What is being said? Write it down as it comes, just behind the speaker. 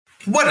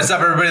What is up,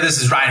 everybody? This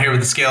is Ryan here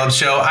with the Scale Up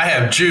Show. I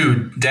have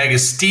Drew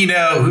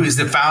D'Agostino, who is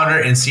the founder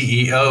and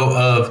CEO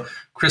of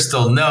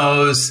Crystal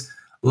Knows.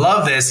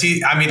 Love this.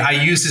 I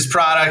use his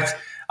product.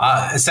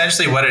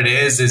 Essentially what it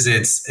is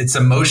it's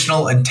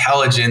emotional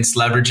intelligence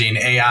leveraging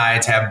AI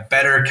to have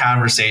better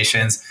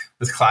conversations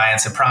with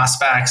clients and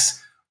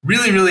prospects.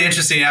 Really, really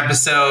interesting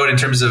episode in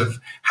terms of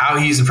how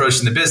he's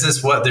approaching the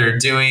business, what they're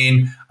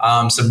doing,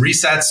 some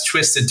resets,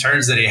 twists, and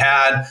turns that he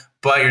had,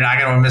 but you're not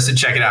going to miss it.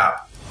 Check it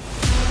out.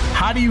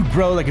 How do you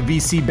grow like a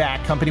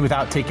VC-backed company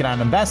without taking on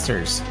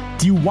investors?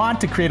 Do you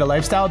want to create a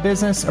lifestyle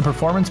business, a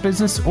performance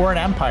business, or an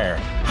empire?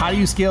 How do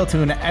you scale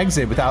to an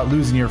exit without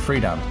losing your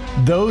freedom?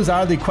 Those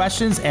are the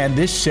questions, and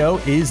this show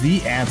is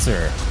the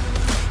answer.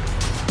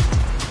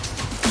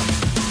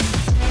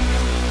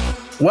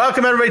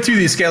 Welcome, everybody, to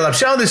the Scale Up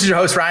Show. This is your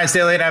host, Ryan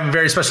Staley, and I have a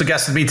very special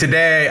guest with me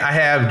today. I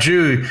have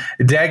Drew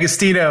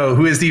D'Agostino,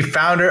 who is the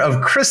founder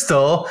of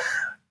Crystal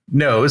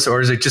Knows, or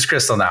is it just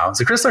Crystal now?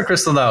 Is it Crystal or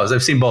Crystal Knows?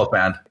 I've seen both,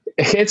 man.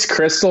 It's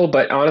Crystal,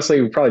 but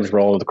honestly, we probably just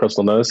roll with the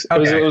Crystal Knows.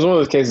 Okay. It was one of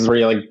those cases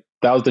where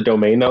that was the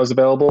domain that was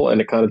available, and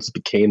it kind of just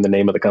became the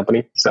name of the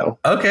company. So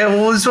okay, well,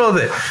 we'll just roll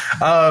with it.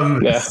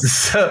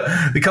 So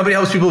the company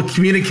helps people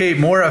communicate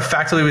more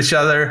effectively with each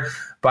other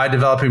by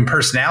developing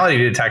personality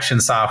detection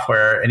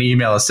software and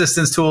email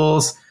assistance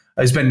tools.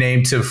 It's been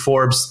named to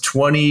Forbes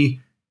 20,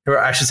 or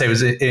I should say, it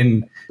was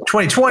in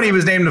 2020. It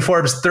was named to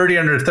Forbes 30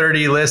 under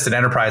 30 list in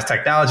enterprise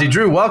technology.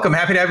 Drew, welcome.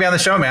 Happy to have you on the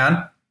show,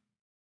 man.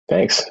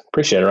 Thanks.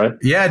 Appreciate it, Ryan.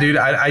 Yeah, dude.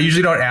 I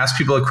usually don't ask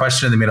people a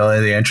question in the middle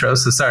of the intro,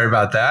 so sorry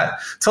about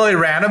that. Totally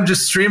random,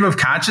 just stream of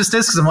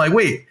consciousness, because I'm like,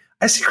 wait,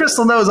 I see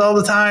Crystal Knows all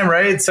the time,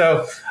 right?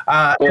 So,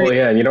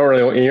 and you don't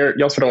really. You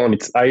also don't want me.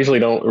 I usually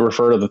don't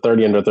refer to the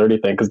 30 under 30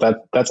 thing because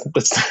that's.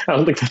 I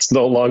don't think that's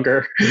no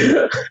longer.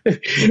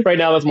 Right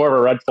now, that's more of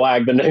a red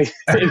flag than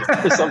anything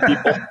for some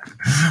people.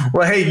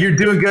 Well, hey, you're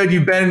doing good.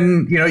 You've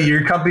been,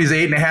 your company's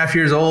 8.5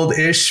 years old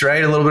ish,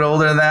 right? A little bit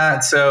older than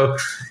that. So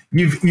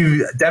you've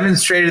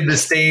demonstrated the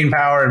staying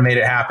power and made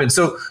it happen.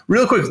 So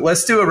real quick,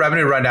 let's do a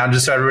revenue rundown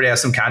just so everybody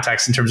has some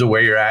context in terms of where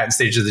you're at and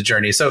stage of the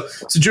journey. So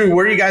Drew,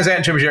 where are you guys at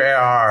in terms of your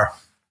ARR?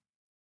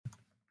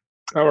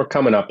 Oh, we're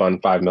coming up on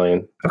 5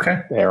 million.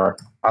 Okay. ARR.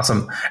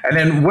 Awesome. And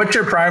then what's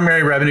your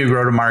primary revenue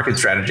go-to-market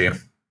strategy?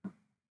 We're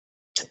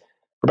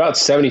about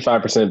 75%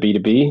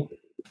 B2B.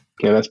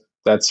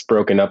 That's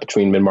broken up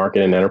between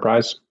mid-market and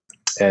enterprise.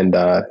 And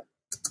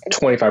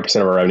 25%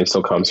 of our revenue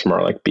still comes from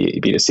our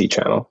B2C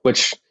channel,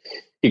 which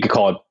you could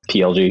call it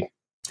PLG,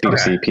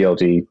 B2C, okay.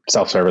 PLG,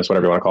 self-service,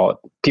 whatever you want to call it.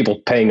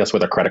 People paying us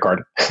with a credit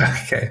card.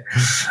 Okay.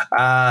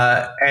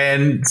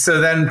 And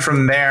so then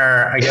from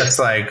there, I guess,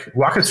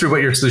 walk us through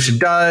what your solution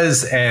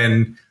does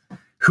and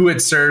who it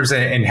serves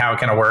and how it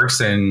kind of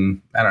works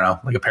in, I don't know,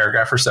 like a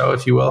paragraph or so,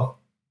 if you will,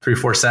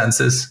 3-4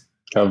 sentences.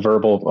 A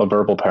verbal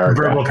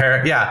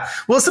paragraph. Yeah.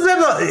 Well,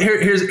 sometimes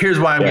here's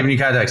why I'm giving you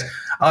context.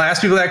 I'll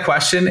ask people that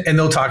question and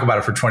they'll talk about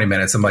it for 20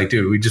 minutes. I'm like,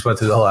 dude, we just went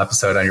through the whole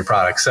episode on your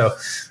product. So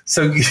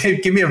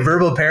give me a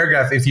verbal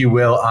paragraph, if you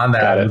will, on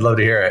that. I'd love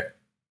to hear it.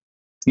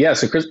 Yeah.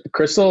 So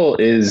Crystal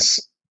it's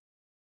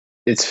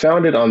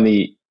founded on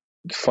the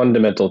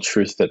fundamental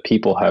truth that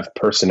people have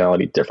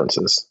personality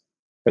differences,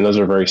 and those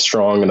are very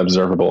strong and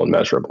observable and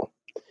measurable.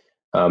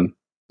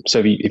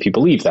 So if you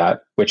believe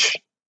that, which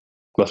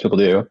most people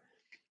do,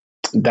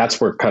 that's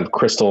where kind of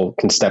Crystal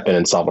can step in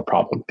and solve a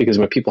problem. Because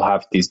when people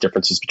have these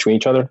differences between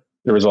each other,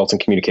 it results in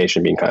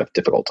communication being kind of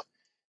difficult.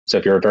 So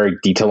if you're a very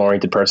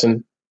detail-oriented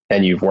person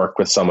and you've worked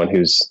with someone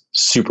who's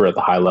super at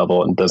the high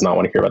level and does not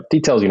want to hear about the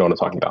details, you know what I'm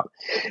talking about.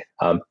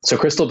 So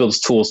Crystal builds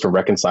tools to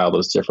reconcile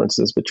those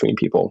differences between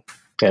people.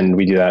 And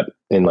we do that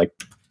in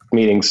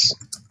meetings,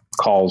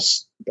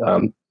 calls,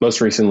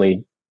 most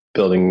recently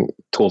building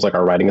tools like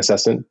our writing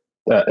assistant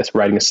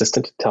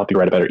to help you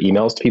write better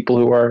emails to people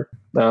who are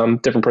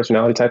different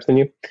personality types than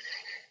you.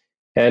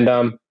 And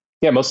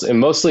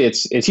mostly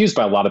it's used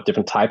by a lot of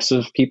different types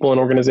of people and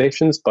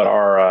organizations, but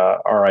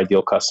our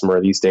ideal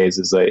customer these days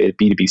is a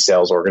B2B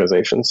sales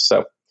organizations.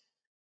 So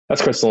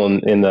that's Crystal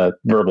in the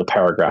verbal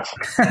paragraph.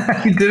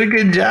 You did a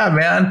good job,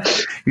 man.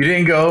 You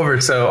didn't go over,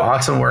 so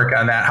awesome work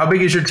on that. How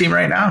big is your team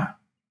right now?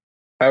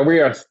 We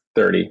are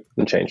 30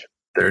 and change.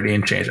 30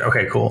 and change.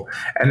 Okay, cool.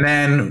 And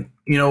then,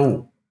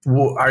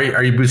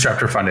 are you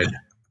bootstrapped or funded?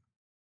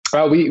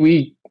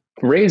 We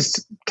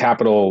raised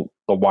capital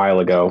a while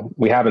ago.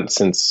 We haven't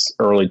since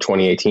early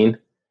 2018.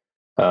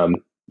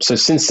 So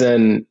since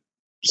then,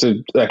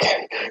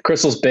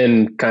 Crystal's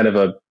been kind of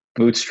a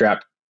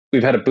bootstrapped.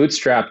 We've had a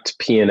bootstrapped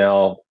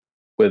P&L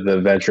with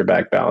a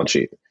venture-backed balance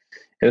sheet.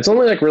 And it's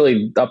only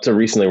really up to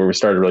recently where we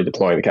started really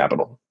deploying the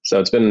capital. So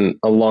it's been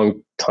a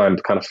long time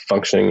kind of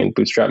functioning in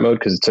bootstrap mode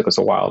because it took us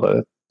a while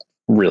to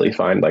really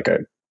find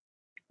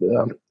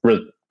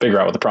really figure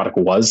out what the product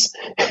was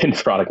and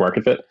product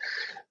market fit.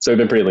 So we've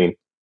been pretty lean.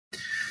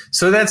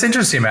 So that's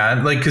interesting,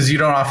 man. Because you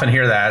don't often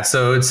hear that.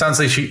 So it sounds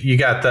like you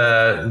got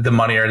the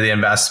money or the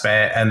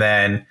investment and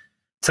then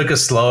took a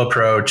slow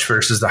approach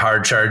versus the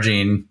hard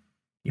charging,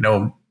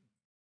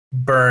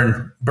 burn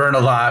a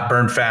lot,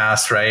 burn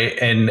fast, right?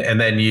 And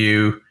then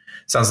you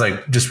sounds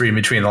like just reading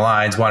between the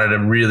lines, wanted to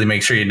really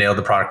make sure you nailed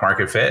the product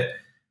market fit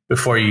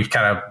before you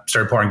kind of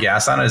started pouring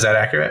gas on it. Is that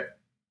accurate?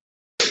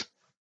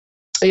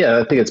 Yeah,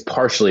 I think it's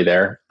partially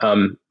there.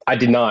 I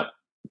did not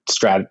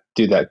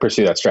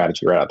pursue that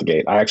strategy right out the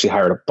gate. I actually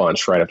hired a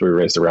bunch right after we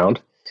raised the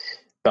round.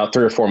 About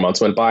 3 or 4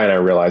 months went by and I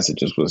realized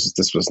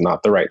this was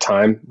not the right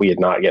time. We had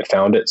not yet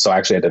found it. So I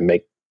actually had to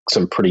make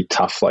some pretty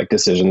tough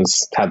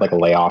decisions, had a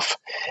layoff.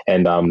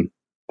 And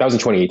that was in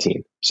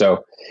 2018.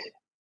 So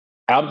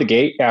out the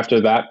gate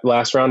after that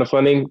last round of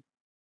funding,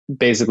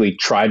 basically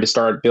tried to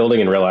start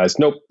building and realized,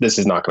 nope, this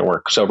is not going to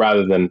work. So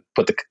rather than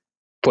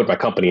put my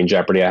company in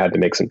jeopardy, I had to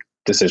make some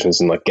decisions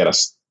and get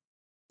us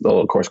a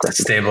little course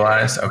corrected.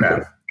 Stabilized. Okay.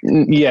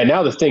 Yeah.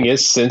 Now the thing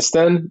is, since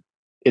then,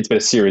 it's been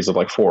a series of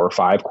 4 or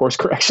 5 course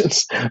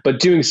corrections, but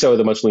doing so with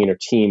a much leaner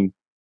team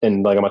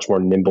and a much more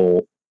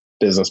nimble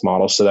business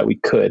model so that we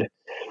could.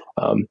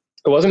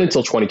 It wasn't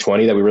until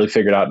 2020 that we really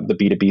figured out the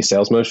B2B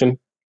sales motion.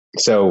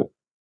 So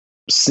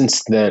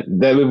since then,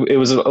 it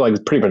was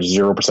pretty much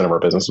 0% of our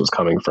business was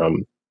coming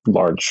from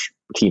large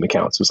team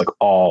accounts. It was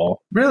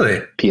all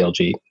really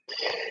PLG.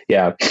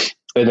 Yeah.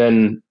 And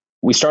then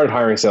we started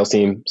hiring a sales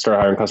team,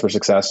 started hiring customer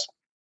success,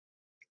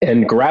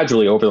 and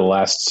gradually over the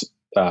last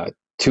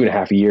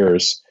 2.5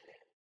 years,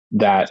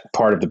 that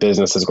part of the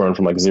business has grown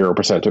from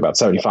 0% to about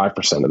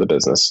 75% of the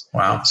business.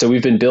 Wow. So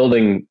we've been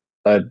building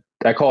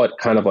I call it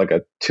kind of like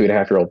a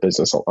 2.5-year-old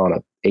business on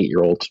an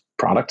 8-year-old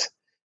product.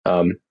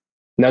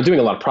 Now doing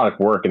a lot of product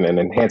work and then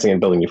enhancing and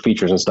building new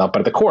features and stuff, but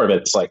at the core of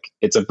it,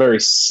 it's a very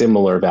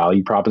similar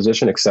value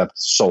proposition, except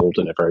sold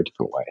in a very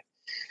different way.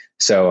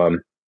 So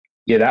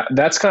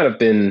that's kind of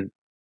been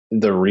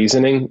the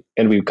reasoning.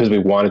 And because we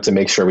wanted to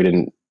make sure we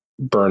didn't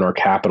burn our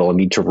capital and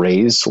need to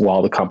raise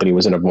while the company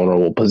was in a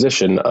vulnerable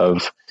position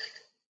of,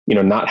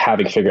 not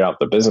having figured out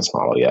the business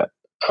model yet.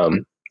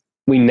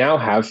 We now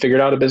have figured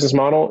out a business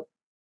model,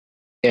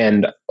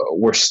 and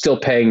we're still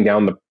paying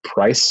down the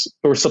price.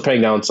 We're still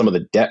paying down some of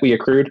the debt we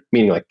accrued,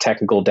 meaning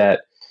technical debt,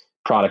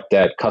 product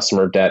debt,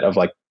 customer debt of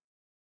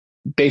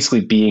basically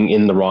being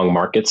in the wrong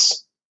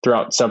markets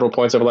throughout several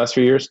points over the last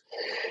few years.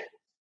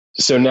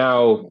 So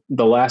now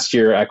the last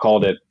year I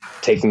called it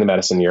taking the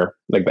medicine year.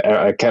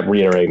 I kept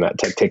reiterating that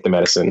take the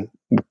medicine,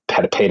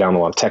 had to pay down a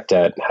lot of tech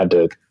debt, had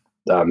to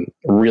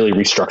really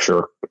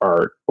restructure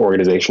our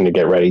organization to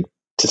get ready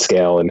to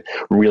scale and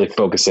really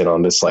focus in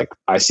on this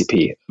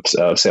ICP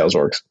of sales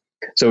orgs.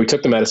 So we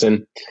took the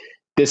medicine.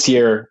 This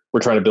year we're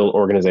trying to build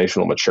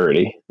organizational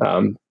maturity.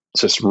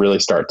 Just really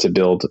start to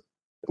build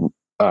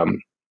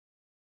the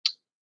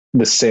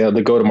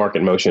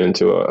go-to-market motion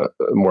into a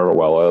more of a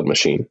well-oiled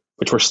machine,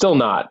 which we're still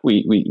not.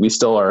 We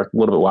still are a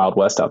little bit Wild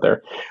West out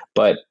there,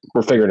 but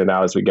we're figuring it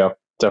out as we go.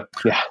 So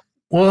yeah.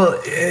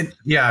 Well,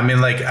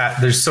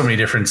 there's so many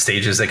different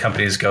stages that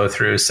companies go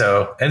through.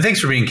 So, and thanks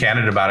for being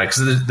candid about it,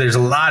 because there's a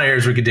lot of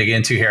areas we could dig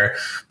into here.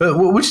 But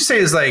what would you say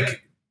is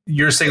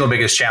your single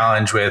biggest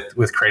challenge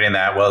with creating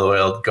that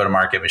well-oiled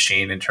go-to-market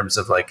machine in terms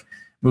of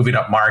moving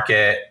up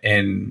market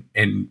and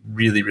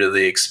really,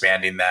 really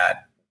expanding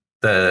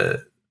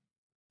the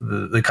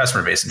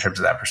customer base in terms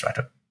of that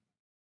perspective?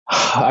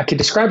 I could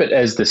describe it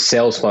as the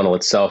sales funnel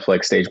itself,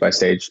 stage by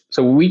stage.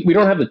 So we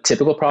don't have the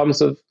typical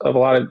problems of a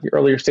lot of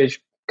earlier stage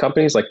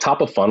companies.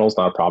 Top of funnel is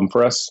not a problem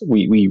for us.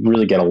 We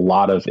really get a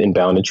lot of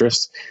inbound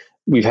interest.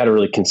 We've had a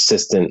really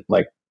consistent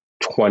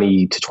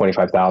 20 to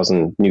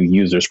 25,000 new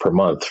users per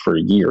month for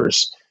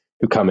years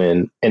who come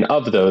in. And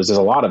of those, there's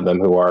a lot of them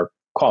who are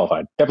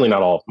qualified. Definitely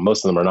not all.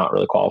 Most of them are not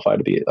really qualified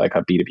to be a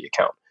B2B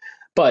account.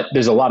 But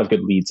there's a lot of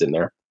good leads in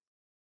there.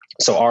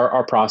 So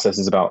our process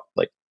is about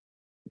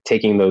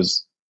taking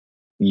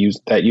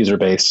that user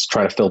base,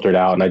 trying to filter it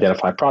out and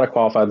identify product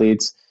qualified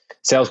leads,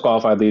 sales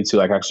qualified leads who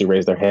actually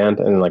raise their hand,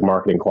 and then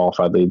marketing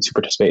qualified leads who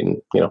participate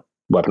in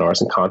webinars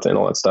and content and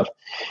all that stuff.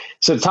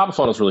 So the top of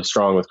funnel is really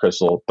strong with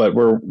Crystal, but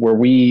where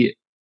we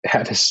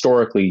have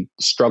historically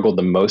struggled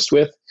the most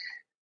with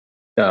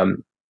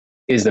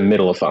is the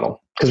middle of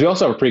funnel, because we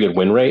also have a pretty good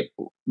win rate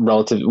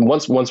relative.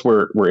 Once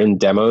we're in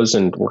demos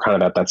and we're kind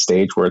of at that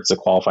stage where it's a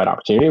qualified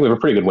opportunity, we have a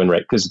pretty good win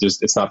rate because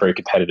it's not very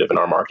competitive in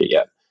our market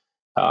yet.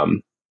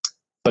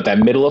 But that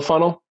middle of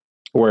funnel,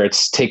 where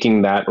it's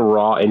taking that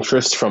raw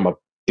interest from a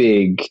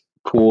big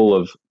pool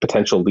of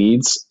potential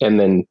leads and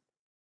then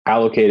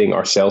allocating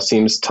our sales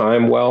team's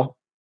time well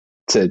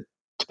to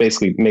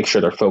basically make sure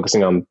they're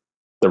focusing on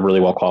the really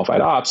well qualified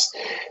ops,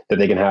 that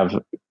they can have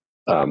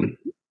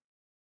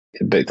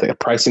a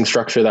pricing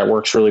structure that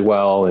works really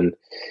well. And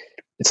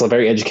it's a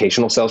very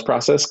educational sales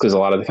process, because a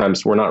lot of the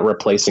times we're not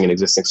replacing an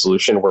existing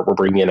solution, where we're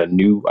bringing in a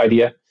new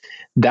idea.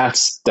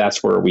 That's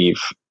where we've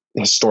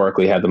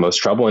historically had the most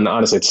trouble. And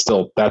honestly, it's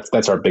still,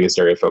 that's our biggest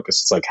area of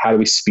focus. It's how do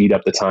we speed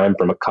up the time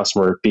from a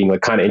customer being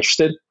kind of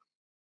interested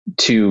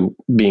to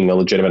being a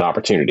legitimate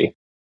opportunity?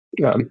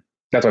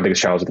 That's our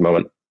biggest challenge at the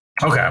moment.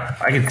 Okay,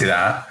 I can do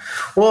that.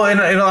 Well, and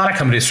a lot of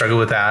companies struggle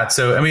with that.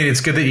 So, it's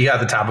good that you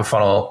got the top of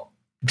funnel,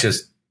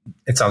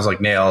 it sounds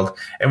like nailed.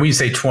 And when you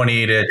say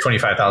 20 to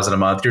 25,000 a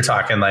month, you're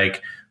talking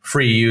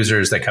free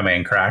users that come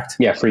in, correct?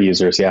 Yeah, free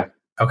users. Yeah.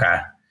 Okay.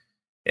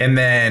 And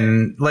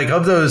then like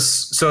of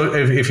those, so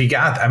if you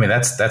got, I mean,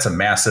 that's a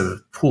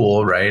massive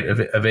pool, right,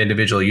 of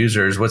individual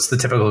users. What's the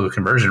typical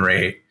conversion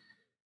rate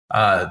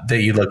that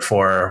you look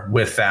for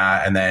with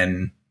that? And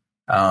then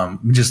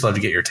we just love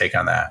to get your take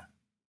on that.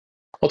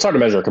 Well, it's hard to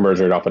measure a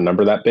conversion rate off a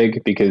number that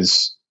big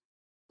because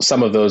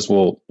some of those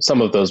will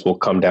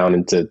come down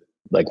into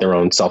like their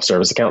own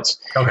self-service accounts.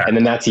 Okay. And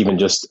then that's even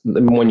just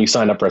when you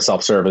sign up for a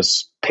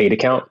self-service paid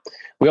account.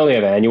 We only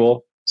have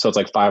annual, so it's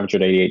like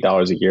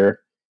 $588 a year.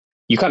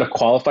 You kind of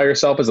qualify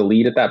yourself as a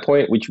lead at that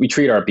point. We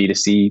treat our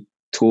B2C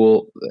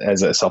tool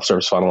as a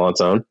self-service funnel on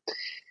its own.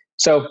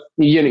 So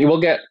we'll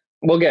get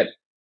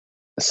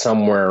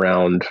somewhere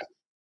around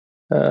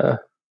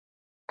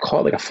call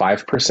it like a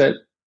 5%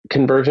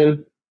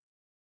 conversion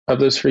of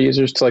those free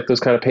users to like those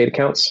kind of paid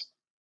accounts.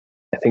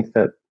 I think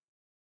that,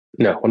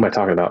 no, what am I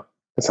talking about?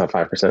 That's not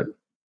 5%.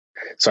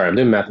 Sorry, I'm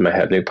doing math in my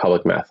head, doing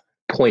public math.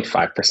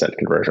 0.5%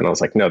 conversion. I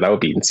was like, no, that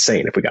would be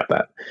insane if we got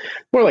that.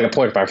 More like a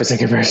 0.5%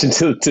 conversion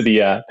to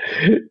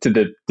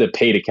the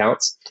paid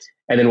accounts.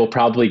 And then we'll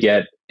probably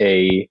get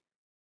another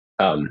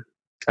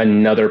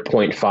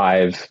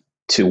 0.5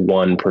 to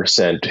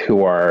 1%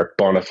 who are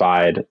bona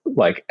fide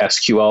like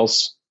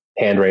SQLs,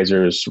 hand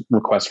raisers,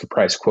 requests for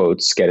price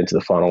quotes, get into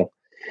the funnel.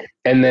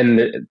 And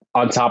then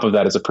on top of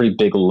that is a pretty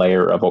big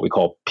layer of what we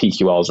call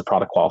PQLs or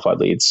product qualified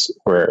leads,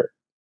 where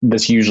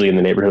that's usually in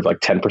the neighborhood of like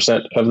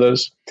 10% of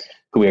those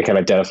who we can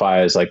identify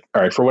as like,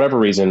 all right, for whatever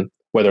reason,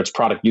 whether it's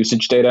product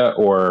usage data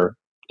or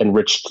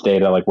enriched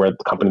data, like where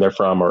the company they're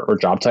from or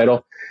job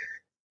title,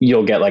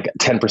 you'll get like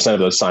 10% of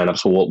those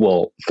signups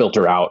will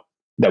filter out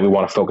that we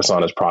want to focus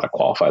on as product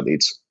qualified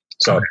leads.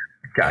 So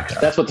gotcha.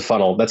 That's kind of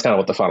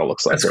what the funnel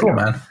looks like. That's right cool,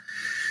 now. Man.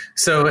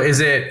 So is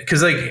it,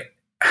 because like,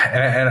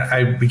 and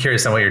I'd be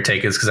curious on what your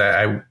take is, because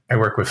I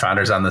work with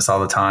founders on this all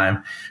the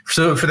time.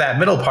 So for that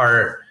middle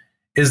part,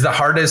 is the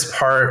hardest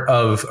part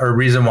of a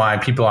reason why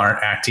people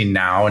aren't acting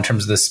now in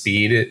terms of the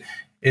speed?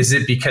 Is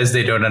it because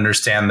they don't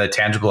understand the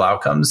tangible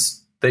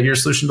outcomes that your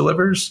solution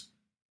delivers?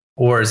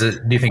 Or is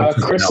it, do you think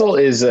Crystal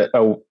is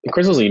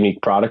Crystal's a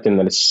unique product in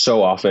that it's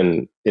so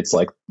often, it's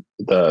like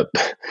the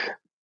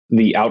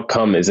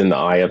outcome is in the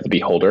eye of the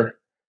beholder,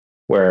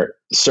 where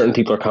certain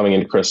people are coming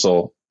into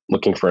Crystal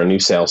looking for a new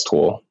sales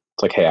tool.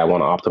 It's like, hey, I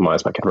want to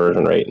optimize my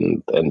conversion rate.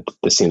 And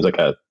this seems like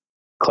a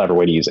clever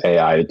way to use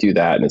AI to do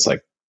that. And it's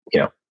like,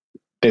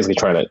 basically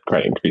trying to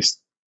increase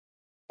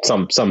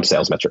some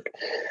sales metric.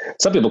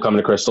 Some people come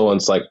into Crystal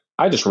and it's like,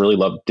 I just really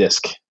love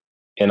Disc.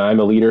 And I'm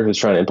a leader who's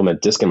trying to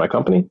implement Disc in my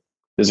company.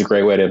 This is a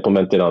great way to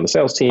implement it on the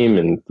sales team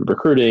and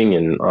recruiting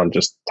and on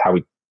just how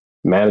we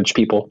manage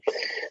people.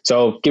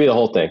 So give me the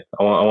whole thing.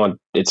 I want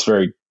it's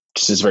very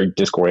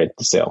Disc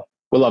oriented sale.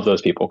 We love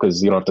those people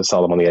because you don't have to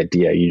sell them on the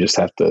idea. You just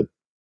have to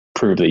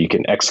prove that you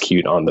can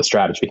execute on the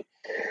strategy.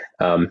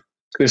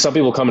 There's some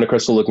people coming to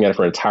Crystal looking at it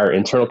for entire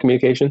internal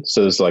communication. So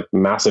there's like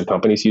massive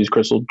companies use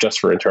Crystal just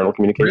for internal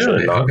communication.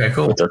 Really? Okay,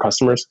 cool. With their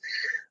customers.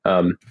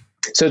 So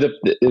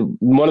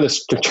one of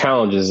the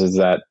challenges is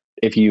that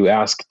if you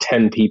ask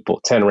 10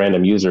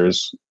 random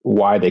users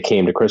why they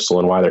came to Crystal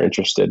and why they're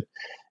interested,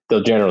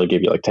 they'll generally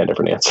give you like 10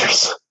 different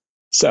answers.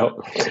 So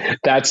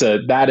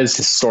that is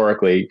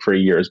historically for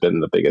years been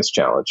the biggest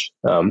challenge.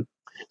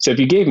 So if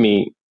you gave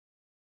me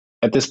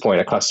at this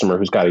point a customer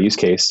who's got a use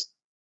case,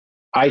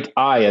 I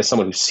as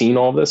someone who's seen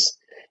all of this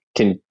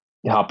can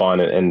hop on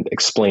and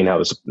explain how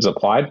this is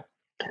applied.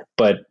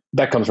 But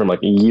that comes from like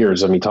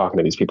years of me talking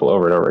to these people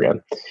over and over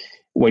again.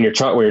 When you're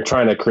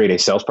trying to create a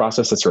sales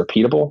process that's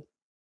repeatable,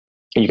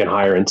 you can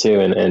hire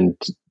into and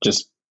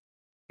just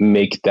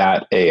make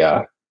that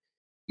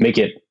make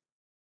it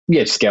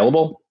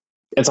scalable.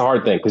 It's a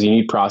hard thing because you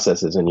need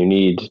processes and you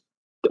need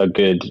a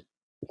good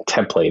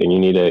template and you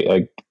need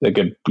a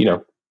good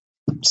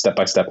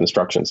step-by-step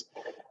instructions.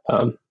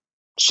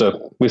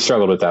 So we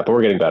struggled with that, but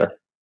we're getting better.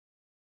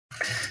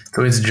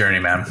 So it's a journey,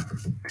 man.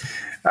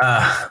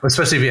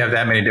 Especially if you have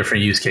that many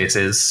different use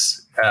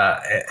cases.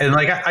 And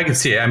like I can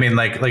see it. I mean,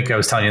 like I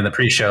was telling you in the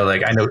pre-show,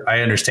 like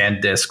I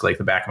understand Disc like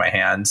the back of my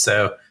hand.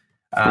 So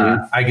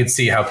I could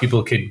see how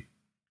people could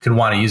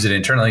want to use it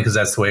internally because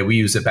that's the way we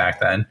used it back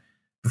then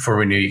before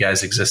we knew you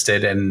guys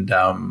existed. And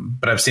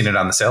but I've seen it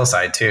on the sales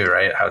side too,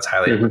 right? How it's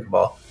highly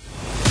applicable.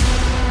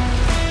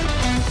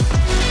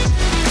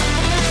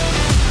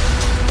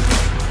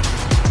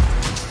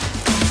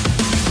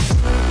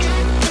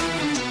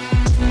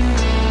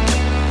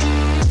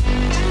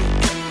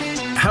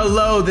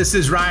 Hello, this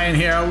is Ryan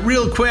here.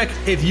 Real quick,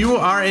 if you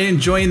are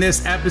enjoying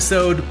this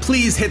episode,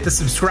 please hit the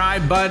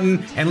subscribe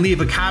button and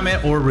leave a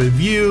comment or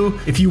review.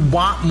 If you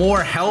want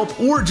more help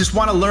or just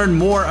want to learn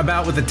more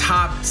about what the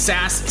top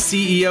SaaS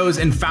CEOs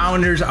and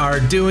founders are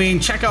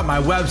doing, check out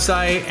my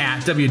website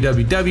at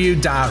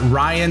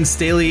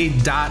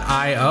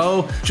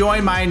www.ryanstaley.io.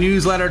 Join my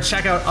newsletter,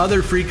 check out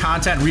other free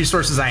content and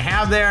resources I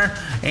have there,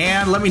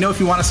 and let me know if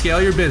you want to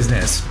scale your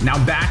business. Now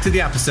back to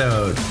the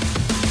episode.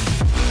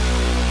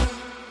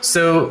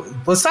 So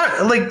let's talk,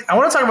 I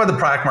want to talk about the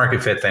product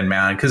market fit then,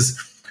 man,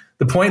 because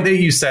the point that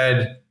you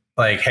said,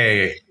 like,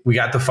 hey, we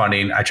got the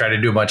funding. I tried to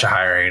do a bunch of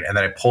hiring and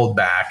then I pulled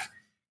back.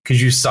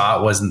 because you saw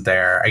it wasn't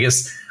there. I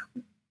guess,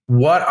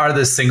 what are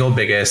the single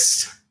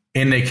biggest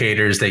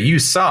indicators that you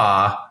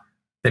saw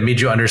that made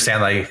you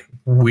understand like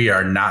we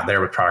are not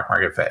there with product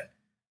market fit?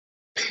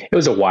 It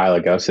was a while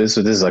ago. So this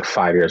is like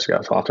 5 years ago.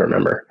 So I'll have to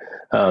remember.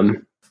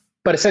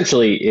 But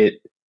essentially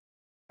it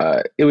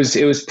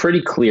was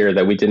pretty clear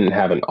that we didn't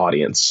have an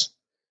audience.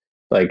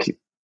 Like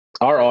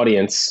our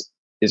audience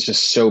is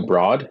just so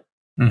broad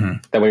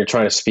that when you're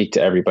trying to speak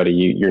to everybody,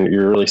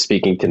 you're really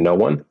speaking to no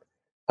one.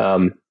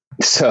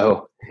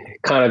 So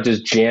kind of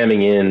just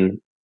jamming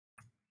in,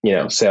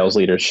 sales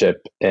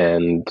leadership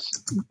and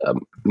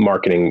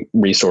marketing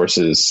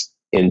resources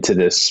into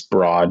this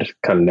broad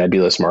kind of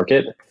nebulous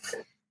market.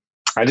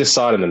 I just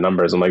saw it in the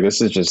numbers. I'm like,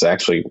 this is just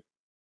actually,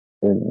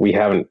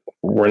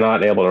 we're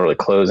not able to really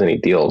close any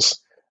deals.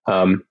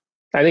 I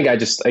think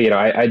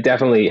I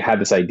definitely had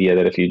this idea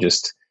that if you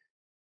just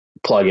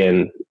plug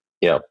in,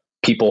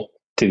 people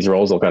to these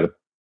roles, they'll kind of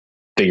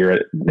figure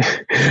it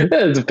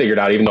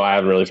out, even though I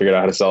haven't really figured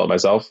out how to sell it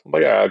myself. I'm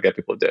like, I'll get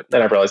people to do it.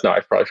 Then I realized, no,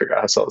 I've probably figured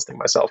out how to sell this thing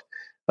myself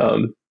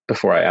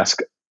before I ask,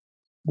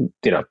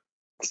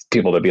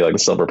 people to be like the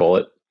silver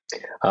bullet.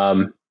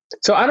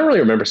 So I don't really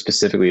remember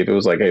specifically if it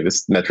was like, hey,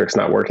 this metric's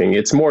not working.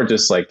 It's more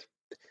just like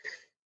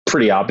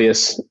pretty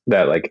obvious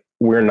that like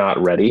we're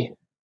not ready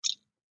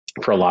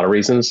for a lot of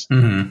reasons.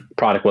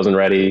 Product wasn't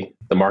ready.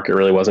 The market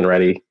really wasn't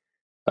ready.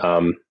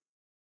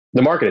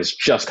 The market is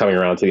just coming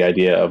around to the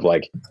idea of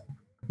like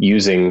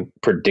using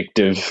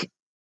predictive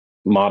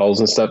models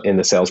and stuff in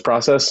the sales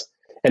process.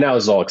 And now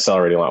this is all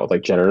accelerating a lot with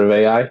like generative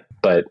AI.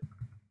 But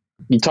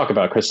you talk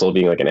about Crystal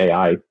being like an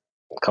AI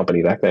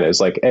company back then. It's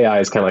like AI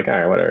is kind of like, all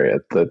right,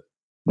 whatever.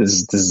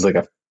 This is like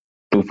a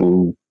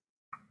foo-foo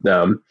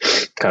kind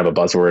of a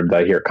buzzword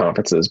that I hear at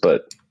conferences,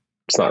 but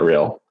it's not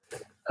real.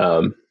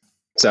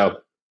 So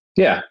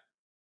yeah,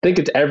 I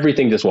think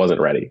everything just wasn't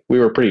ready. We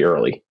were pretty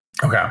early.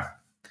 Okay.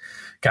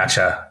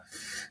 Gotcha.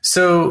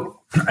 So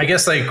I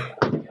guess like,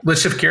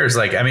 let's shift gears.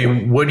 Like, I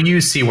mean, what do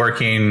you see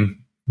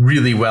working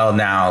really well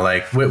now?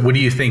 Like, what do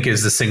you think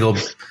is the single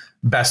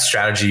best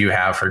strategy you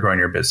have for growing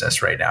your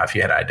business right now, if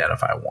you had to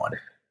identify one?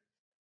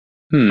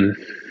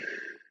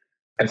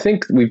 I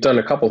think we've done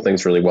a couple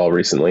things really well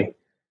recently,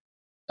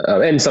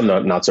 and some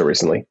not so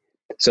recently.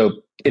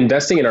 So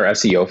investing in our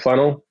SEO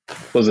funnel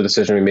was a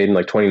decision we made in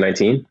like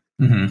 2019.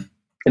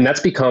 And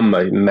that's become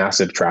a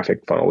massive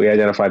traffic funnel. We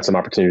identified some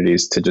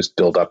opportunities to just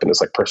build up in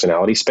this like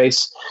personality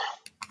space.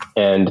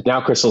 And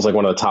now Crystal is like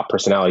one of the top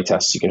personality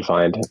tests you can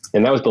find.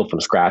 And that was built from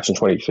scratch in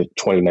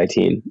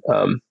 2019.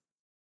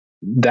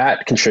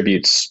 That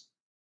contributes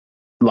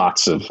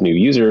lots of new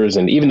users.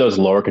 And even though it's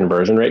lower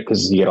conversion rate,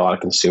 because you get a lot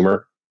of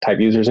consumer type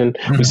users in,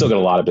 we still get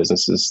a lot of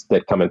businesses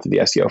that come into the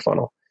SEO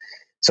funnel.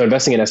 So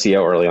investing in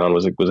SEO early on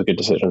was a good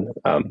decision.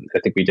 I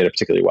think we did it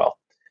particularly well.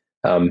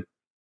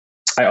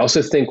 I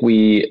also think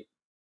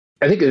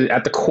I think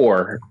at the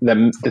core,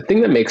 the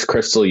thing that makes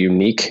Crystal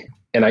unique,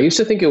 and I used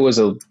to think it was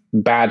a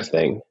bad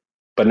thing,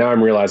 but now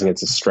I'm realizing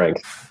it's a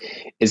strength,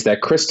 is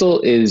that Crystal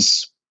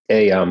is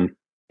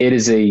it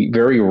is a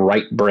very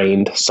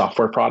right-brained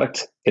software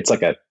product. It's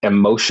like it's an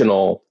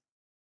emotional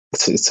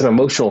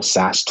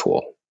SaaS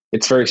tool.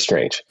 It's very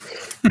strange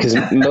because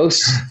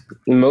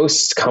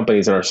most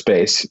companies in our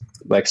space,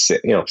 like,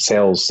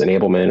 sales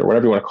enablement or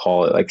whatever you want to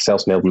call it, like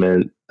sales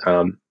enablement,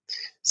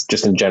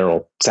 just in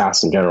general,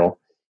 SaaS in general.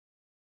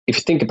 If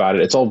you think about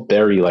it, it's all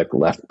very like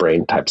left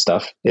brain type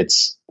stuff.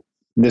 This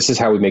is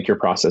how we make your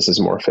processes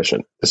more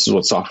efficient. This is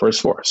what software is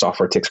for.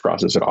 Software takes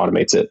process and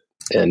automates it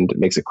and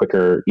makes it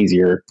quicker,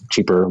 easier,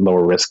 cheaper,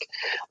 lower risk.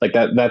 Like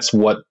that's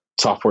what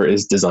software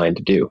is designed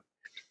to do.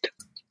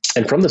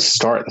 And from the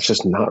start, that's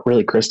just not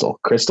really Crystal.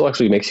 Crystal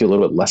actually makes you a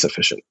little bit less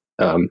efficient.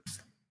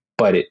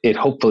 But it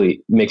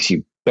hopefully makes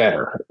you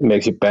better. It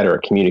makes you better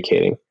at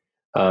communicating.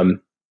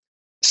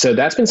 So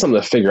that's been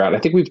something to figure out. I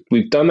think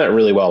we've done that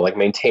really well, like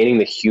maintaining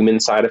the human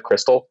side of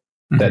Crystal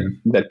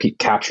that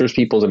captures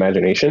people's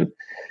imagination.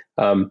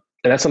 And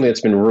that's something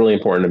that's been really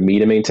important to me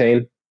to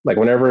maintain. Like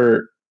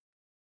whenever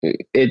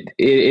it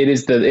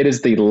is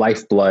the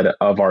lifeblood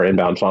of our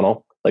inbound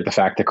funnel, like the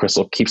fact that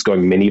Crystal keeps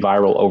going mini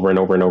viral over and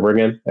over and over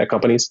again at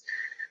companies.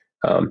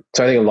 So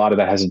I think a lot of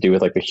that has to do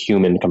with like the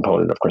human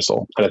component of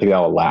Crystal. And I think that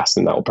will last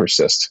and that will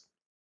persist.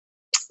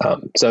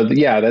 So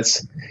yeah,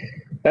 that's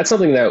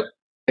something that,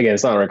 again,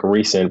 it's not like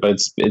recent, but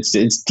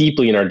it's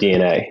deeply in our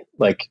DNA,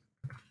 like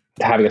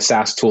having a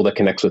SaaS tool that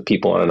connects with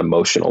people on an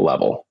emotional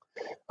level.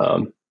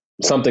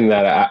 Something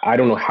that I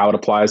don't know how it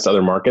applies to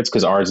other markets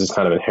because ours is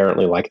kind of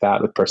inherently like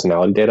that with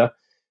personality data,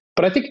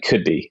 but I think it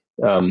could be.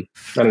 I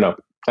don't know.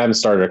 I haven't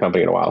started a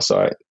company in a while, so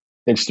I'm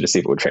interested to see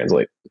if it would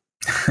translate.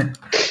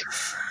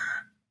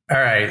 All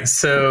right.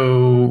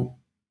 So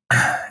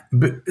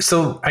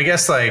I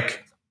guess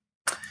like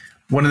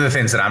one of the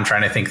things that I'm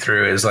trying to think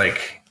through is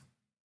like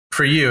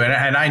for you,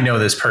 and I know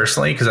this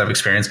personally because I've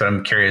experienced, but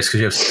I'm curious because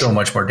you have so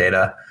much more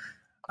data,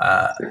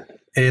 at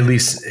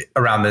least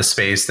around this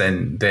space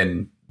than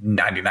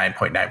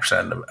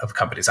 99.9% of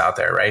companies out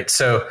there. Right.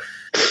 So,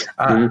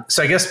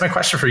 so I guess my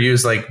question for you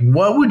is like,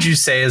 what would you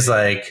say is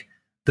like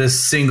the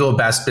single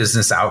best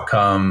business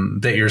outcome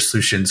that your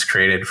solution's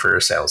created for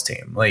a sales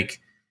team? Like,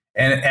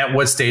 and at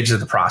what stage of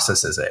the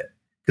process is it?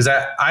 Because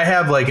I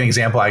have like an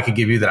example I could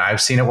give you that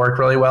I've seen it work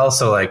really well.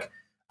 So like,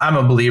 I'm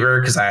a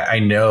believer because I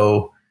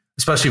know,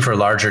 especially for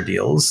larger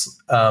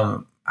deals,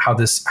 how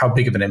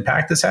big of an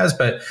impact this has.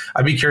 But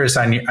I'd be curious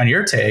on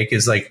your take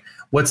is like,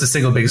 what's the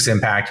single biggest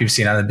impact you've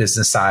seen on the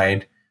business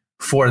side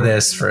for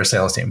this for a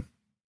sales team?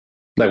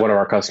 Like one of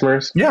our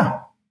customers? Yeah.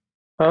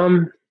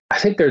 I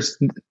think there's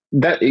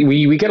that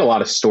we get a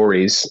lot of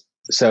stories.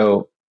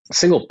 So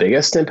single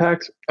biggest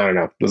impact, I don't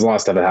know. There's a lot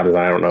of stuff that happens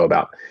that I don't know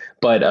about.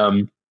 But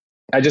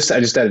I just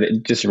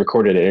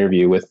recorded an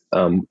interview with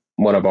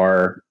one of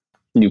our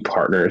new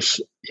partners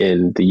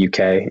in the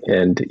UK,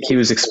 and he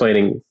was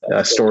explaining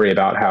a story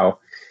about how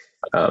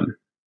I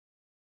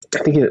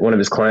think one of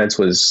his clients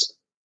was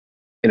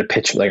in a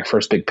pitch, like a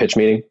first big pitch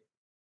meeting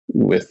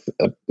with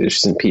it was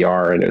just in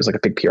PR, and it was like a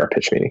big PR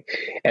pitch meeting.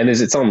 And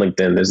it's on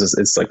LinkedIn.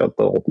 It's like a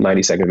little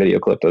 90-second video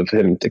clip of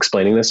him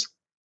explaining this,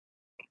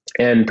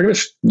 and pretty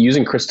much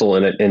using Crystal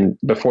in it, and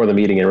before the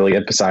meeting, and really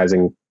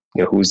emphasizing,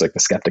 who's like the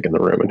skeptic in the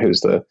room and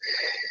who's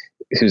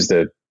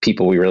the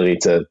people we really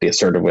need to be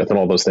assertive with, and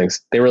all those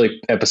things. They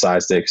really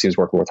emphasized it because he was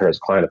working with her as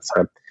a client at the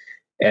time,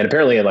 and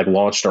apparently it like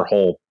launched her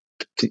whole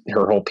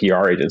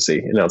PR agency,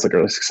 and now it's like a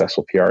really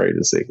successful PR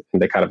agency,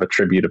 and they kind of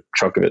attribute a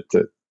chunk of it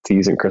to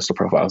using Crystal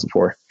profiles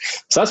before.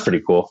 So that's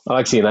pretty cool. I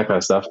like seeing that kind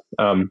of stuff.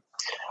 I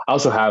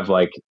also have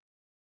like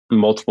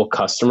multiple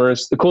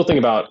customers. The cool thing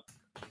about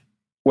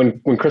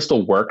when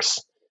Crystal works,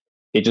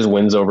 it just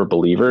wins over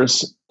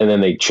believers, and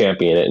then they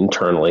champion it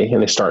internally,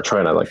 and they start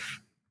trying to like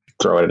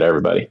throw it at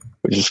everybody,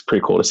 which is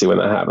pretty cool to see when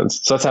that happens.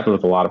 So that's happened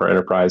with a lot of our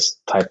enterprise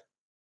type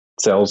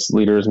sales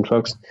leaders and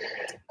folks.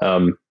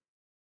 I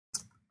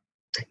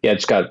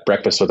just got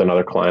breakfast with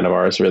another client of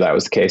ours where that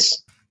was the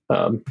case.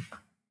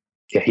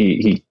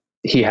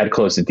 He had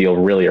closed the deal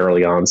really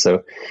early on.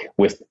 So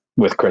with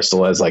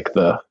Crystal as like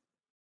the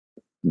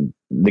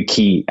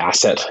key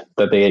asset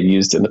that they had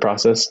used in the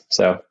process.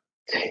 So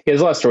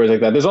there's a lot of stories like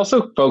that. There's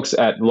also folks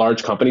at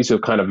large companies who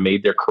have kind of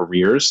made their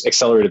careers,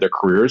 accelerated their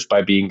careers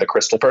by being the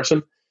Crystal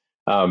person.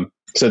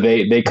 So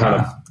they kind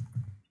of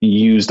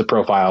use the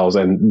profiles,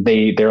 and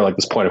they're like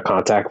this point of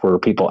contact where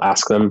people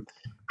ask them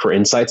for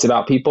insights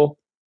about people.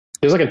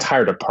 There's like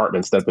entire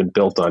departments that have been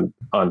built on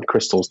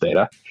Crystal's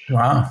data.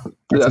 Wow.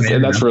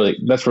 That's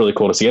really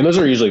cool to see. And those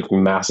are usually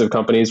massive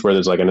companies where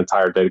there's like an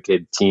entire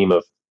dedicated team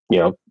of,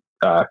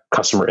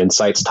 customer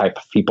insights type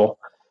of people.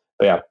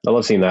 But yeah, I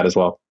love seeing that as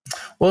well.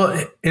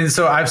 Well, and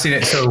so I've seen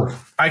it. So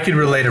I could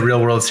relate a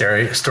real world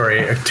story,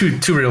 or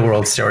two real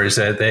world stories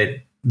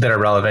that are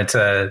relevant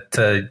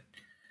to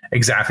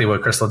exactly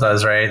what Crystal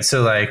does. Right.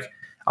 So like,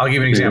 I'll give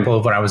you an example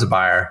of when I was a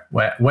buyer,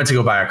 went to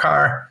go buy a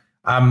car.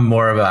 I'm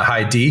more of a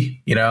high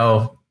D,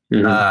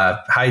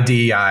 high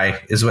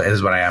DI is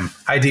what I am.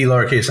 High D,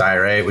 lowercase I,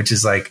 right? Which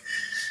is like,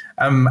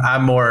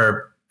 I'm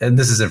more, and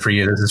this isn't for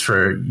you, this is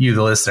for you,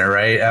 the listener,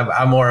 right?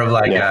 I'm more of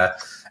like a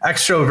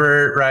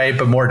extrovert, right?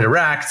 But more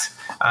direct.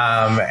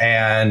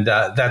 And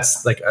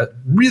that's like a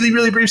really,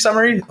 really brief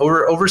summary,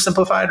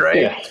 oversimplified,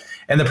 right? Yeah.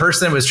 And the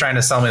person that was trying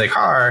to sell me the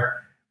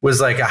car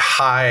was like a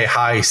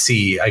high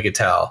C, I could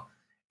tell.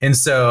 And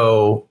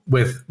so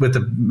with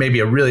maybe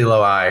a really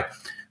low I.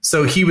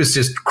 So he was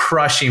just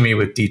crushing me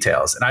with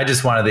details, and I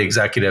just wanted the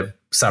executive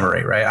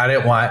summary, right? I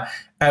didn't want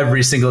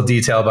every single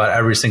detail about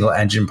every single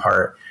engine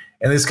part.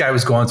 And this guy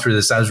was going through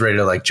this. I was ready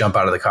to like jump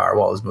out of the car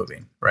while it was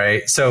moving,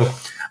 right? So,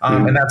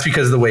 and that's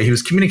because of the way he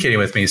was communicating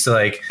with me. So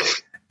like,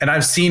 and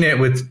I've seen it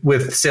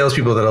with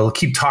salespeople that'll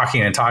keep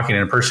talking and talking,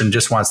 and a person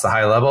just wants the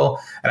high level.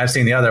 And I've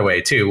seen the other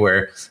way too,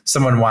 where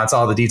someone wants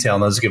all the detail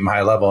and those give them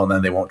high level, and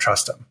then they won't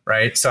trust them,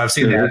 right? So I've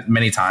seen that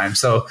many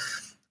times. So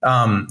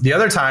the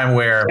other time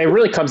where it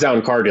really comes down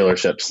in car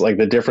dealerships, like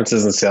the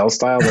differences in sales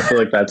styles. I feel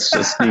like that's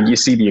just, you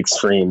see the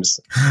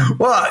extremes.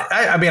 Well,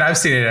 I mean, I've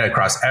seen it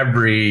across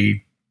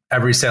every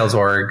sales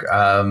org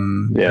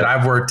that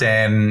I've worked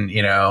in,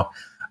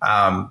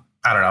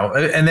 I don't know.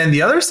 And then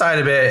the other side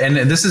of it, and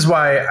this is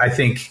why I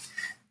think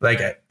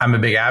like I'm a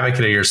big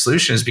advocate of your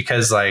solutions,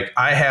 because like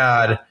I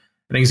had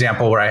an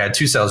example where I had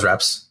 2 sales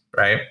reps,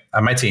 right,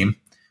 on my team.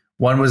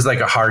 One was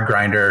like a hard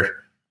grinder,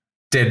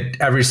 did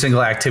every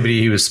single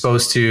activity he was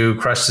supposed to,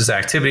 crushed his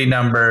activity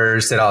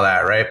numbers, did all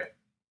that, right?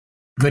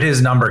 But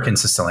his number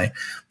consistently,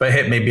 but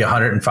hit maybe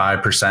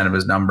 105% of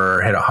his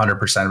number, hit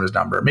 100% of his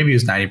number. Maybe he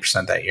was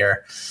 90% that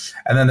year.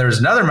 And then there was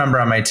another member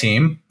on my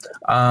team.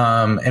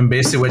 And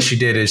basically what she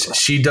did is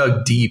she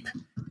dug deep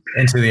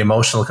into the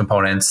emotional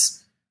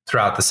components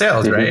throughout the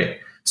sales, right?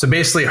 So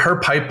basically her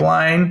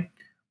pipeline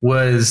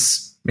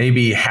was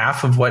maybe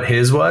half of what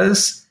his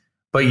was,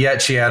 but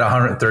yet she had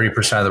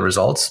 130% of the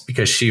results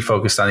because she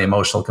focused on the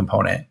emotional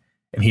component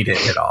and he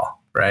didn't hit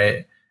all,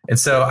 right? And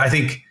so I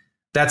think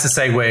that's a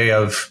segue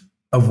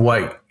of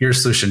what your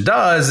solution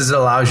does, is it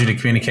allows you to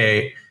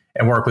communicate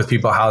and work with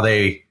people how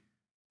they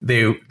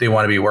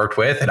want to be worked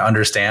with and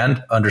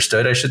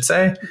understood, I should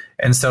say.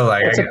 And so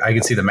like I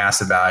can see the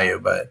massive value,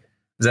 but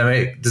does that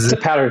make, it's a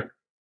pattern.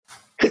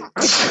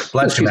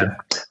 Bless you, man.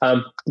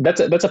 That's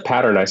a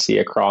pattern I see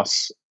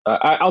across.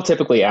 I'll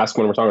typically ask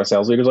when we're talking to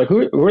sales leaders, like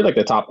who are like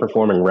the top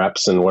performing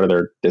reps and what are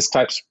their disc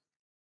types?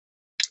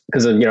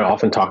 Because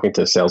often talking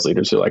to sales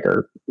leaders who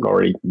are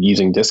already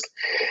using disc,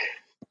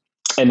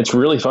 and it's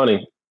really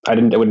funny. I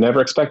would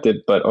never expect it,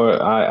 but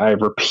I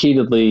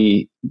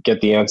repeatedly get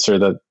the answer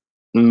that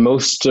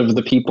most of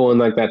the people in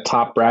like that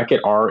top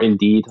bracket are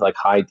indeed like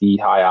high D,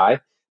 high I,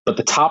 but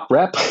the top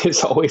rep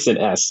is always an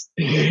S,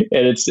 and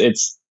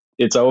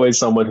it's always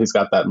someone who's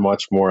got that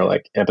much more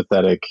like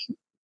empathetic,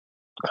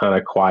 kind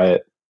of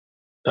quiet,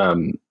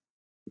 come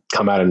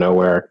out of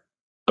nowhere,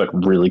 but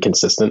really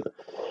consistent.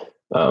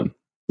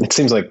 It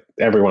seems like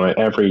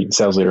every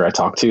sales leader I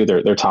talk to,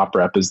 their top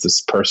rep is this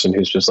person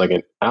who's just like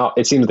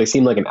it seems they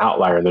seem like an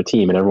outlier in their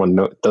team, and everyone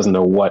doesn't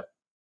know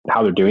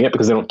how they're doing it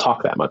because they don't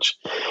talk that much.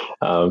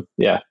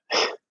 Yeah.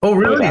 Oh,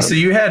 really? So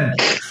you had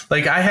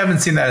I haven't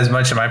seen that as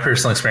much in my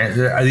personal experience.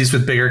 Are these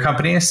with bigger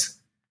companies?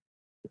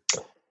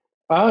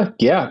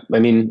 Yeah. I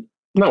mean,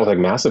 not with like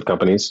massive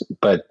companies,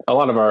 but a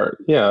lot of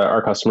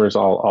our customers,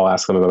 I'll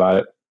ask them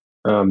about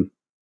it.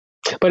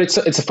 But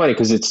it's funny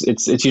because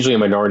it's usually a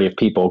minority of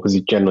people, because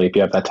generally if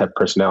you have that type of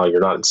personality,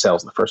 you're not in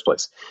sales in the first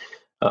place.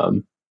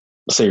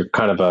 So you're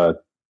kind of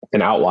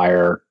an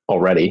outlier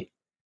already.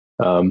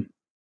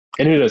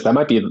 And who knows, that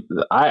might be,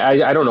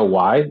 I don't know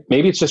why.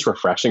 Maybe it's just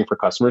refreshing for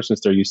customers since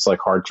they're used to like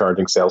hard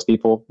charging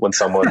salespeople. When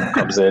someone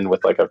comes in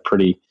with like a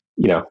pretty,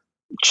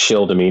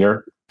 chill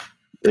demeanor,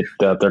 it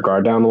their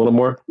guard down a little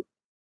more.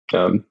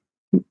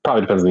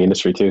 Probably depends on the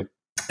industry too.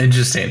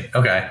 Interesting.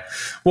 Okay.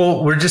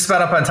 Well, we're just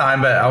about up on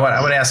time, but I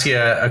want to ask you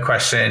a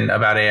question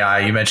about AI.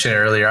 You mentioned it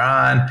earlier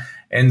on.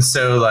 And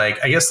so I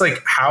guess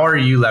how are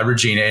you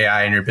leveraging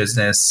AI in your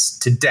business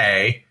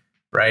today,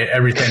 right?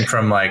 Everything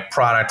from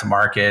product to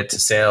market to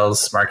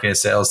sales, marketing to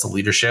sales to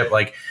leadership.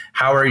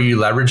 How are you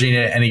leveraging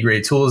it? Any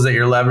great tools that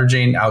you're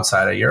leveraging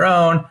outside of your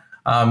own?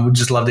 We'd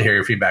just love to hear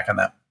your feedback on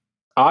that.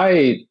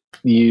 I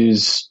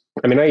use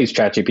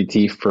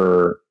ChatGPT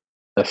for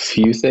a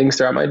few things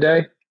throughout my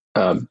day.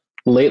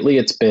 Lately,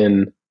 it's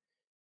been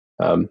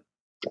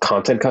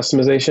content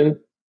customization.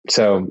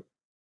 So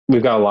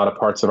we've got a lot of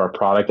parts of our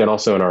product and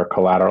also in our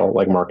collateral,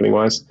 marketing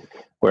wise,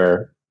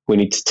 where we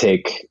need to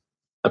take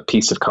a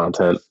piece of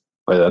content,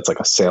 whether that's like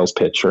a sales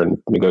pitch or a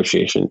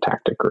negotiation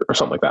tactic or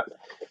something like that.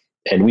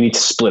 And we need to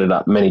split it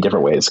up many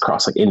different ways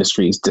across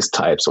industries, disc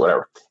types, or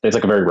whatever. And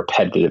it's a very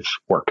repetitive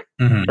work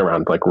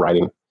around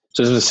writing.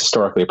 So this is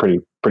historically a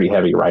pretty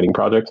heavy writing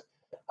project.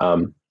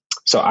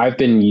 So I've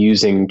been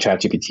using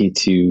ChatGPT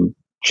to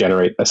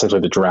generate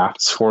essentially the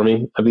drafts for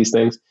me of these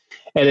things.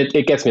 And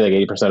it gets me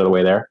 80% of the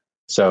way there.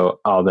 So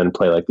I'll then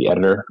play the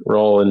editor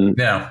role and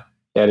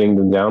editing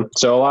them down.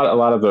 So a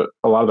lot of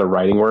the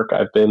writing work,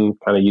 I've been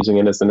kind of using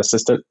it as an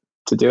assistant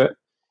to do it,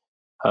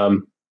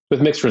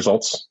 with mixed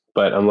results,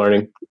 but I'm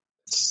learning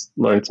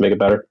to make it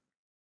better.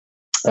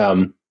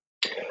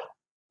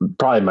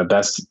 Probably my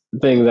best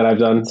thing that I've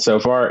done so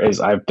far is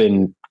I've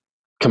been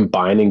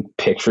combining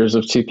pictures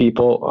of two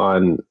people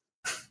on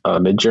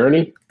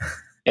Midjourney,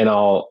 and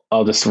I'll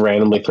just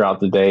randomly throughout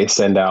the day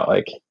send out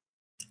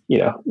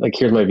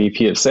here's my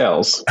VP of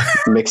sales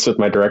mixed with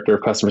my director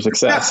of customer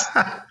success,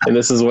 and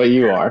this is what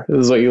you are.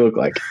 This is what you look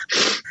like.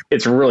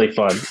 It's really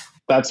fun.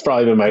 That's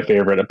probably been my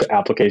favorite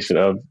application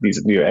of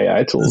these new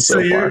AI tools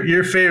so far.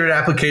 Your favorite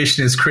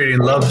application is creating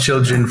love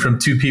children from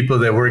two people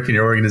that work in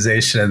your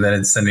organization and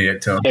then sending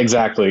it to them.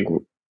 Exactly.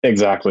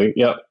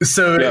 Yep.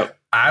 So yep.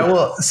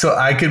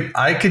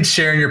 I could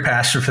share in your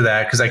passion for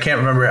that, because I can't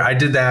remember. I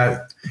did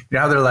that.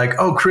 How they're like,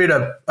 oh, create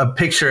a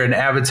picture, an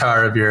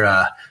avatar of your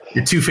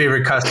two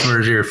favorite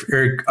customers, your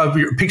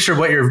picture of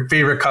what your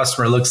favorite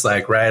customer looks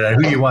like, right?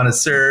 And who you want to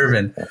serve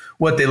and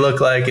what they look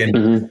like.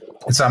 And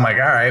so I'm like,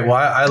 all right, well,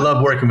 I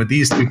love working with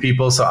these two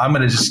people, so I'm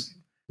going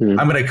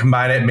to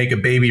combine it and make a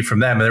baby from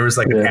them. And there was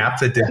an app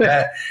that did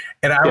that.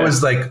 And I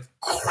was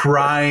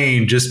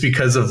crying just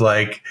because of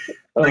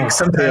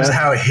sometimes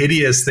how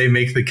hideous they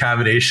make the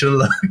combination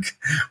look,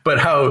 but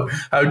how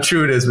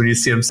true it is when you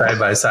see them side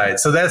by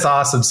side. So that's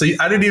awesome. So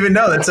I didn't even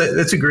know that's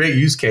a great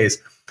use case.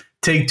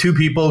 Take two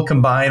people,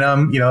 combine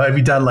them. Have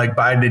you done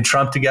Biden and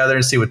Trump together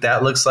and see what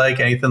that looks like?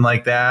 Anything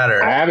like that?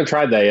 Or I haven't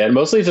tried that yet.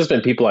 Mostly it's just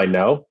been people I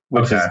know,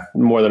 which is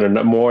more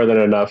than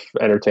enough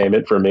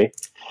entertainment for me.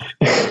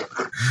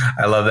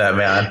 I love that,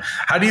 man.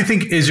 How do you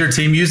think, is your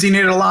team using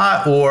it a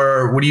lot,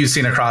 or what are you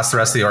seeing across the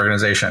rest of the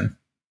organization?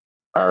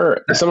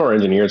 Some of our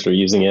engineers are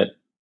using it.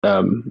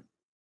 And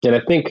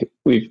I think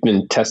we've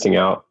been testing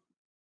out,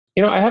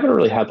 I haven't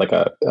really had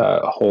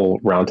a whole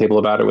roundtable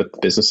about it with the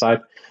business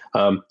side.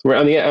 We're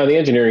on the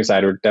engineering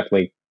side, we're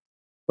definitely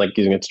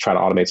using it to try to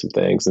automate some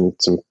things, and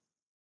some,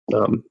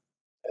 I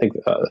think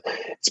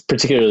it's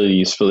particularly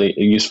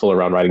useful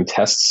around writing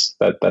tests.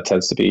 That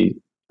tends to be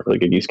a really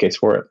good use case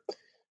for it.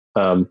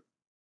 And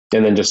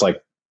then just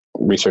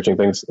researching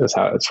things as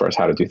far as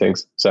how to do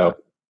things. So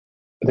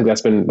I think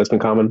that's been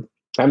common.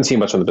 I haven't seen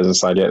much on the business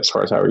side yet as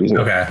far as how we're using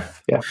it. Okay.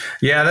 Yeah.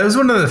 Yeah, that was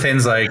one of the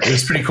things, like, it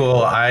was pretty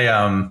cool.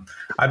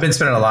 I've been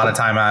spending a lot of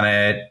time on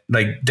it,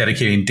 like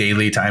dedicating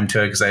daily time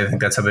to it, because I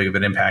think that's how big of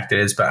an impact it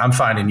is. But I'm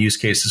finding use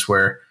cases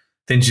where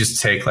things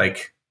just take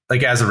like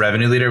as a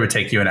revenue leader, it would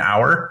take you an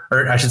hour,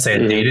 or I should say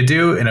a day to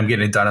do, and I'm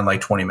getting it done in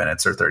like 20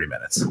 minutes or 30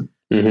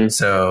 minutes.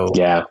 So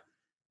yeah,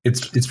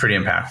 it's pretty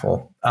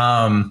impactful.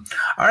 All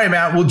right,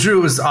 Matt. Well, Drew,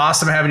 it was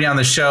awesome having you on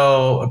the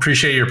show.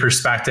 Appreciate your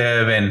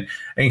perspective and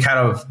kind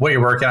of what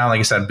you're working on. Like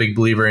I said, big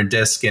believer in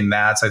DISC and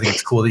that. So I think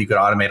it's cool that you could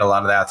automate a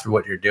lot of that through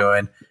what you're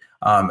doing,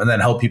 and then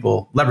help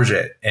people leverage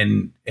it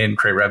and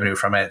create revenue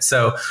from it.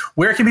 So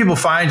where can people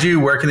find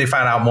you? Where can they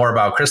find out more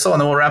about Crystal? And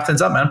then we'll wrap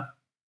things up, man.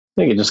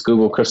 You can just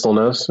Google Crystal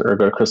Knows or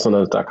go to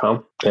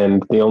crystalknows.com.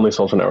 And the only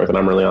social network that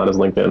I'm really on is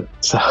LinkedIn.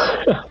 So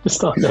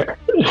just on there.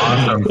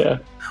 Awesome. Yeah.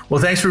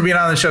 Well, thanks for being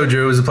on the show,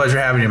 Drew. It was a pleasure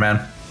having you, man.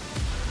 All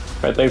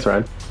right. Thanks,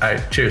 Ryan. All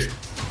right. Cheers.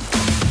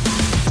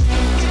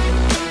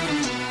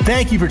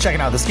 Thank you for checking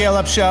out the Scale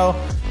Up Show.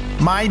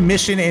 My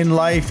mission in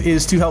life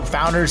is to help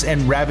founders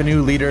and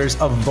revenue leaders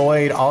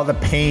avoid all the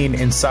pain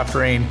and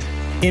suffering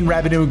in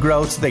revenue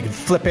growth so they can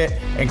flip it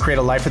and create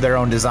a life of their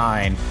own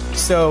design.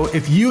 So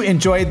if you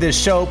enjoyed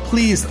this show,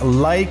 please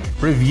like,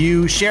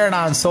 review, share it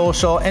on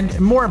social, and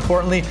more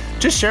importantly,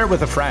 just share it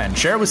with a friend.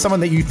 Share it with someone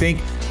that you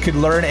think could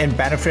learn and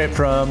benefit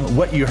from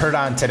what you heard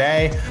on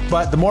today.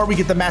 But the more we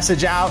get the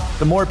message out,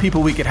 the more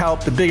people we could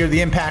help, the bigger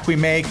the impact we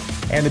make,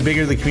 and the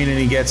bigger the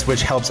community gets,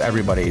 which helps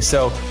everybody.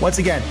 So once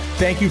again,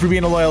 thank you for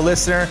being a loyal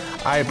listener.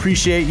 I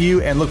appreciate you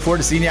and look forward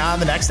to seeing you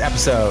on the next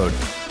episode.